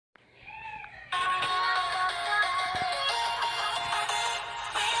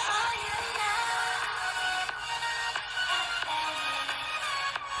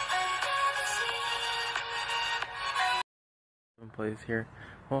Plays here.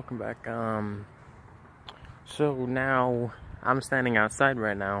 Welcome back. So now I'm standing outside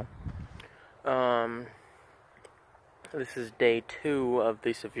right now. This is day 2 of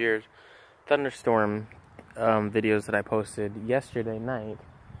the severe thunderstorm videos that I posted yesterday night.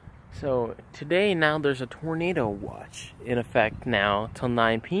 So today now there's a tornado watch in effect now till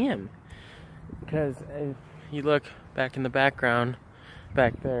 9 p.m. Because if you look back in the background,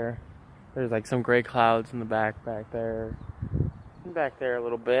 back there, there's like some gray clouds in the back there, and back there a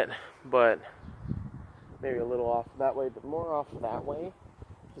little bit, but maybe a little off that way, but more off that way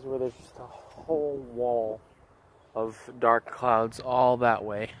is where there's just a whole wall of dark clouds all that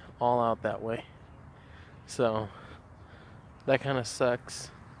way, all out that way. So that kind of sucks.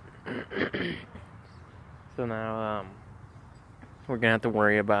 So now we're gonna have to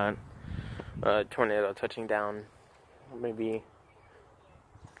worry about a tornado touching down maybe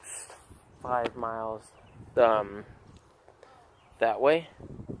 5 miles that way.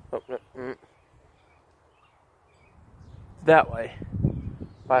 That way.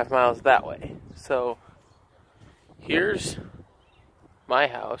 5 miles that way. So here's my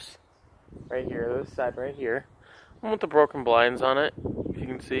house right here, this side right here. One with the broken blinds on it, if you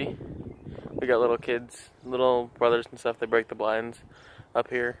can see. We got little kids, little brothers and stuff, they break the blinds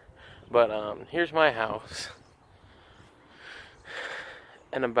up here. But here's my house.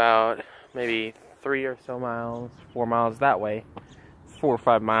 And about maybe 3 or so miles, 4 miles that way, 4 or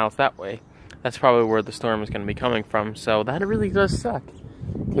 5 miles that way, that's probably where the storm is going to be coming from. So that really does suck.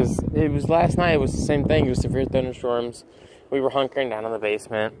 Because it was last night, it was the same thing. It was severe thunderstorms. We were hunkering down in the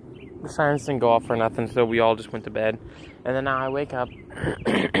basement. The sirens didn't go off for nothing, so we all just went to bed. And then now I wake up.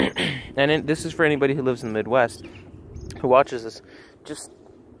 And this is for anybody who lives in the Midwest, who watches this. Just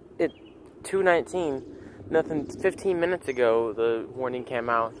at 2:19, nothing, 15 minutes ago, the warning came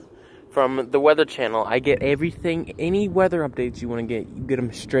out from the Weather Channel. I get everything, any weather updates you want to get, you get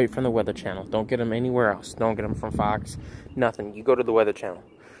them straight from the Weather Channel. Don't get them anywhere else. Don't get them from Fox, nothing. You go to the Weather Channel.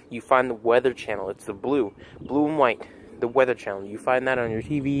 You find the Weather Channel. It's the blue and white, the Weather Channel. You find that on your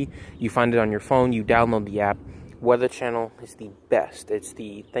TV, you find it on your phone, you download the app. Weather Channel is the best. It's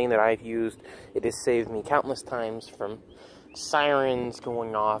the thing that I've used. It has saved me countless times from sirens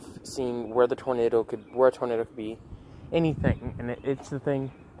going off, seeing where a tornado could be, anything. And it's the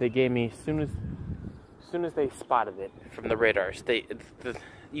thing they gave me as soon as they spotted it from the radars.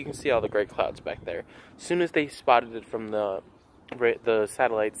 You can see all the gray clouds back there. As soon as they spotted it from the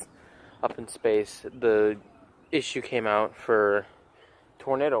satellites up in space, the issue came out for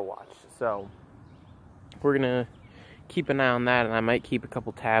tornado watch. So we're gonna keep an eye on that, and I might keep a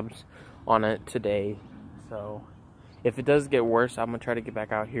couple tabs on it today. So if it does get worse, I'm gonna try to get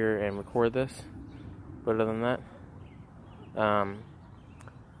back out here and record this. But other than that,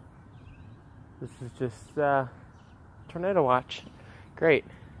 this is just tornado watch. Great.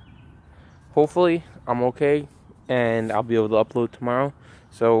 Hopefully I'm okay and I'll be able to upload tomorrow.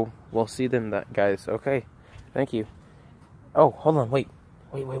 So we'll see them, guys. Okay. Thank you. Oh, hold on. Wait.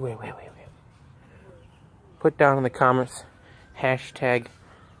 Put down in the comments hashtag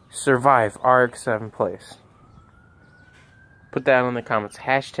survive RX7 plays. Put that in the comments.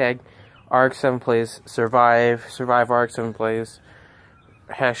 Hashtag RX7 plays. Survive RX7 plays.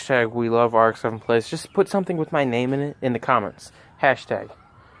 Hashtag we love RX7 plays. Just put something with my name in it in the comments. Hashtag.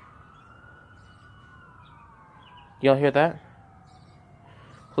 Y'all hear that?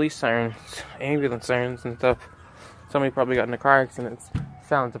 Police sirens, ambulance sirens and stuff. Somebody probably got in a car accident. It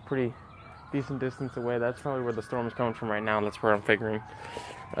sounds a pretty decent distance away. That's probably where the storm is coming from right now. That's where I'm figuring.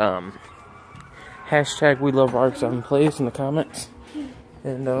 Hashtag we love RX7 plays in the comments.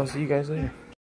 And I'll see you guys later.